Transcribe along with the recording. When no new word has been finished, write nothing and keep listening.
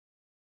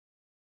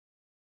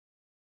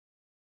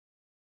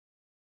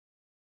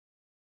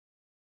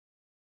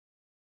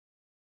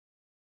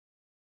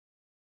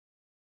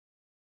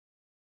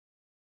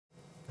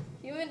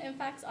Human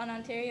impacts on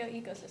Ontario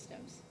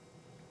ecosystems.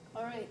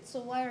 Alright, so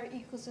why are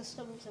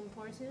ecosystems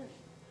important?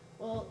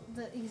 Well,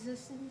 the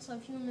existence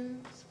of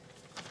humans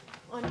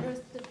on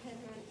Earth depend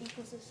on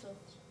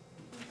ecosystems.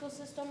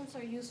 Ecosystems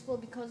are useful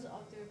because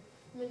of their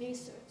many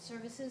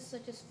services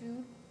such as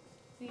food,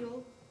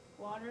 fuel,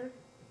 water,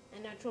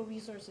 and natural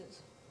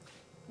resources.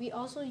 We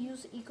also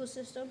use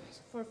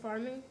ecosystems for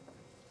farming,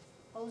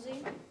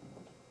 housing,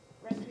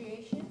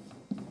 recreation,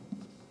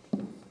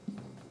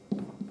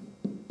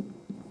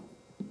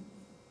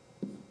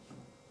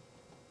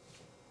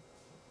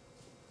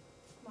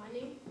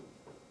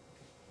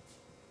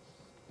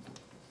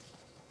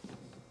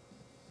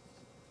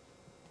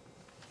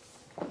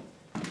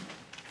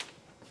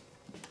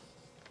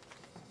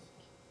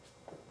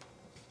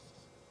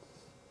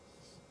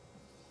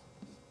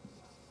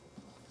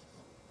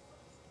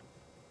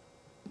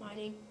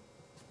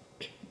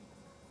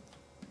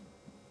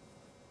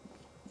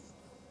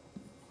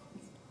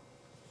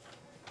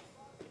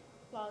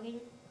 mining,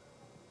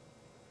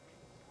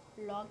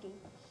 logging,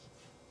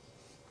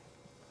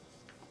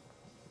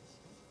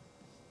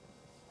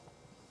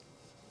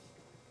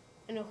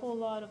 and a whole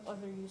lot of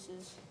other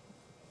uses.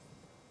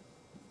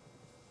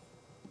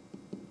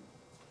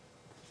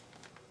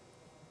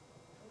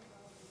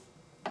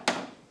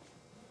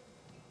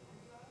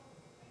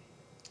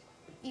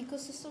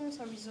 Ecosystems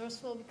are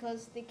resourceful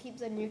because they keep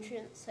the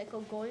nutrient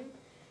cycle going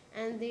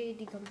and they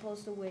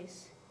decompose the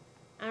waste.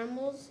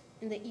 Animals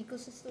in the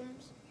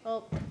ecosystems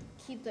help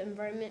keep the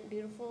environment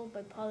beautiful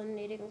by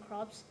pollinating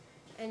crops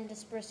and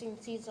dispersing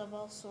seeds of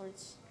all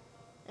sorts.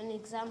 An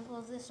example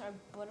of this are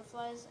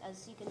butterflies,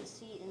 as you can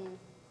see in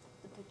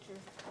the picture.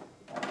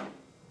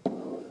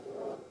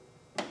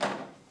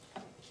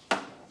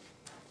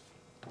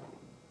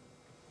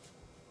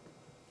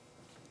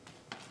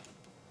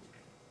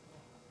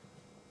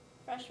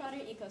 Freshwater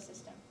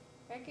ecosystem.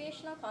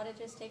 Recreational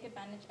cottages take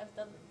advantage of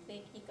the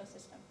lake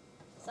ecosystem.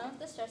 Some of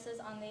the stresses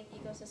on lake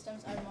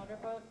ecosystems are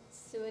motorboats,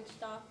 sewage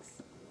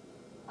docks,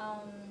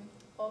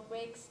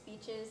 bulkways,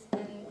 beaches,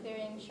 and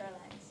clearing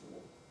shorelines.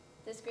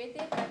 This greatly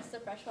affects the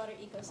freshwater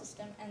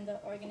ecosystem and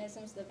the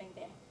organisms living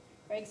there.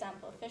 For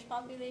example, fish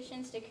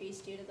populations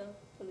decrease due to the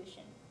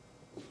pollution.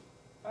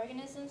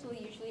 Organisms will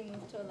usually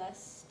move to a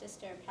less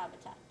disturbed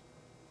habitat.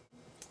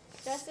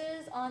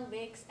 Stresses on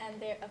lakes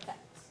and their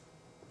effects.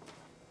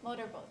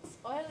 Motorboats.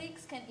 Oil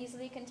leaks can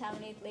easily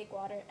contaminate lake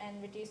water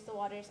and reduce the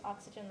water's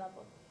oxygen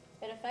level.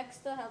 It affects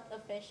the health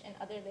of fish and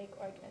other lake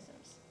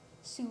organisms.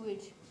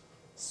 Sewage.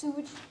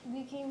 Sewage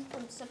leaking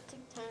from septic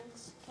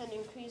tanks can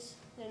increase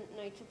the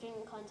nitrogen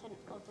content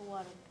of the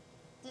water.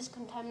 This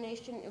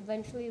contamination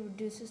eventually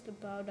reduces the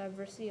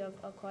biodiversity of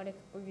aquatic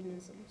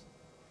organisms.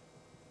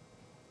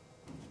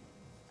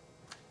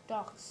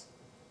 Docks.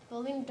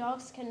 Building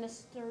docks can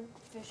disturb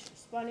fish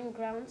spawning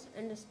grounds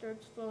and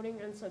disturbs floating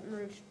and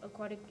submerged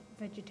aquatic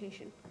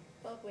vegetation.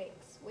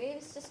 Bulkways.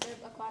 Waves disturb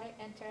aquatic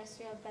and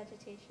terrestrial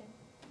vegetation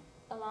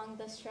along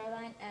the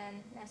shoreline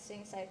and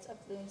nesting sites of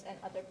loons and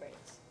other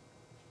birds.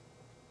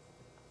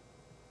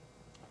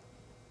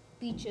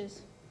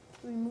 Beaches.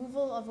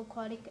 Removal of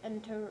aquatic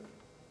and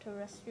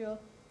terrestrial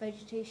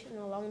vegetation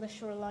along the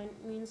shoreline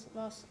means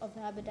loss of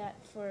habitat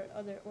for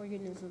other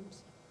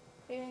organisms.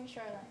 Clearing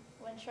shoreline.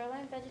 When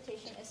shoreline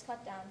vegetation is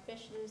cut down,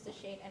 fish lose the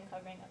shade and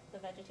covering the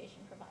vegetation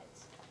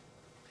provides.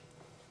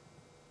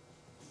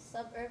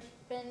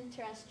 Suburban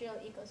terrestrial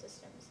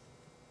ecosystems.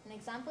 An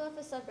example of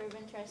a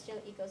suburban terrestrial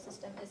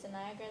ecosystem is the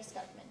Niagara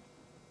Escarpment.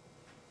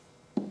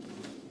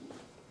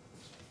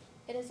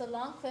 It is a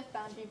long cliff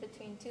boundary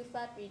between two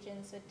flat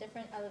regions with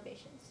different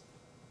elevations.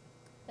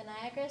 The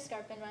Niagara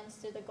Escarpment runs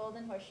through the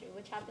Golden Horseshoe,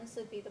 which happens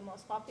to be the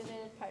most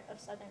populated part of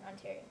southern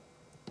Ontario.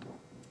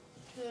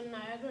 The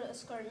Niagara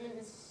Escarpment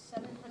is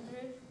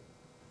 700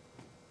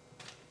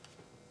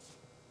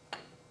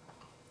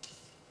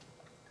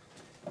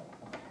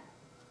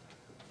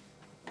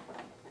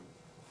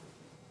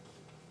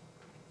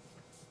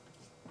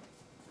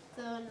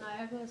 The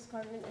Niagara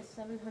Escarpment is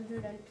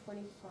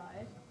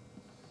 725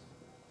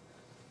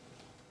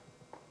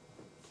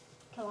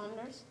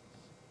 kilometers.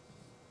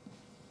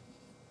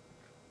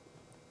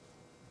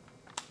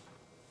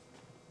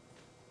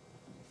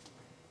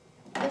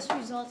 This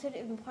resulted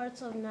in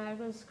parts of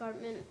Niagara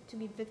Escarpment to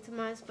be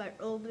victimized by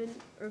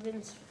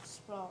urban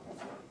sprawl.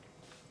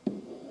 The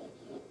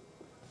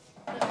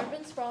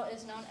urban sprawl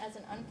is known as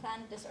an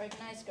unplanned,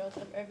 disorganized growth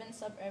of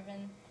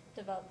urban-suburban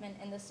development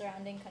in the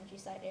surrounding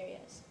countryside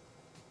areas.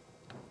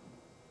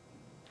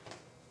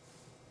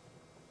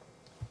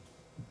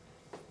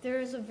 There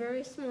is a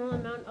very small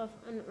amount of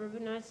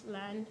unurbanized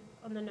land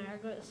on the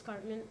Niagara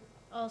Escarpment,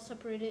 all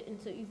separated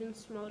into even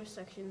smaller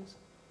sections.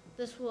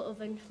 This will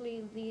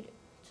eventually lead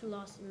to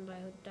loss in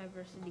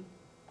biodiversity.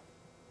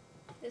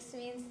 This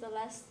means the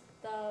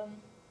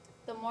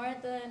more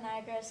the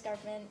Niagara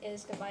Escarpment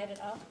is divided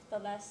up, the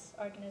less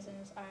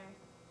organisms are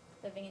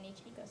living in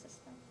each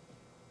ecosystem.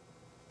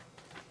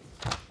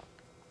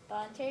 The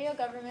Ontario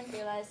government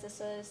realized this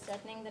was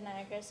threatening the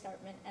Niagara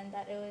Escarpment and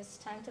that it was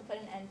time to put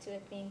an end to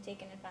it being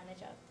taken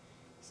advantage of.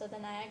 So the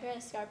Niagara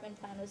Escarpment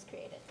Plan was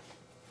created.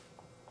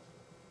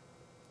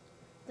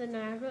 The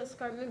Niagara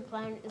Escarpment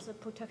Plan is a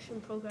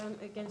protection program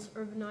against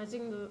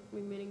urbanizing the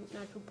remaining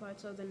natural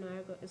parts of the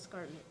Niagara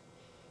Escarpment.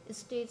 It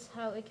states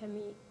how it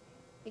can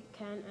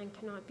and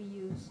cannot be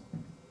used.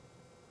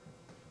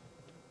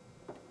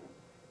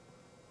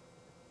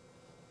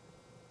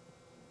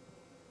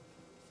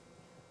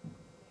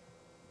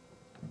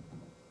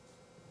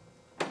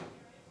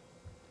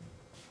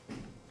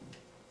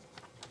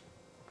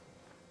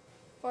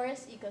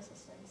 Forest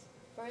ecosystems.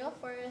 Boreal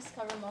forests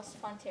cover most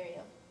of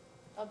Ontario.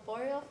 A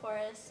boreal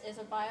forest is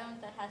a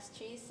biome that has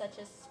trees such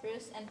as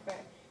spruce and fir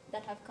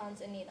that have cones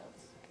and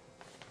needles.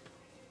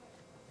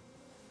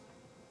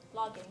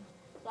 Logging.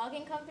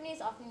 Logging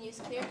companies often use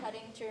clear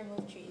cutting to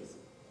remove trees.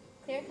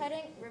 Clear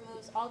cutting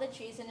removes all the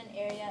trees in an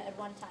area at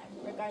one time,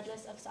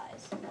 regardless of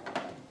size.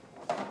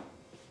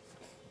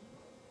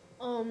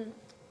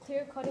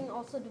 Clear cutting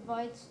also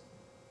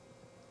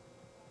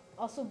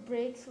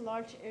breaks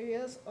large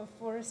areas of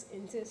forest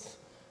into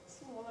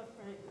smaller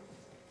fragments.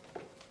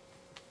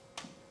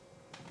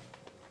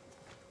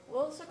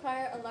 Wolves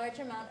require a large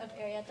amount of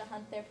area to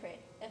hunt their prey.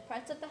 If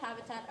parts of the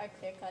habitat are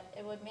clear-cut,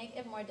 it would make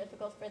it more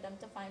difficult for them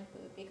to find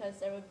food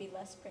because there would be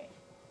less prey.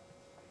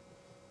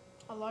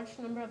 A large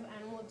number of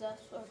animal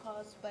deaths are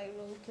caused by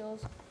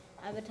roadkills,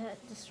 habitat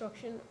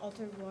destruction,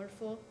 altered water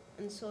flow,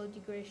 and soil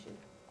degradation.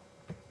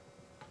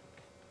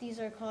 These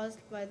are caused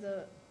by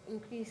the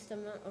increased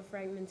amount of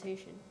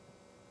fragmentation.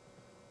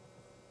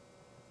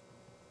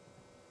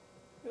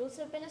 Rules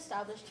have been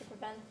established to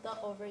prevent the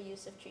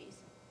overuse of trees.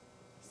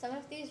 Some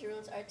of these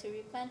rules are to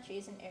replant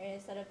trees in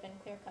areas that have been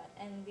clear-cut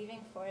and leaving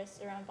forests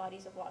around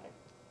bodies of water.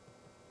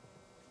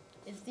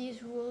 If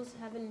these rules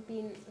haven't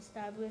been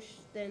established,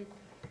 then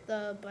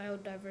the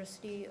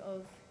biodiversity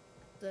of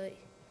the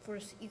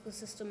forest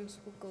ecosystems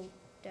will go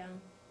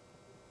down.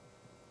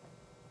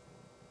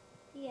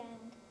 The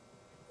end.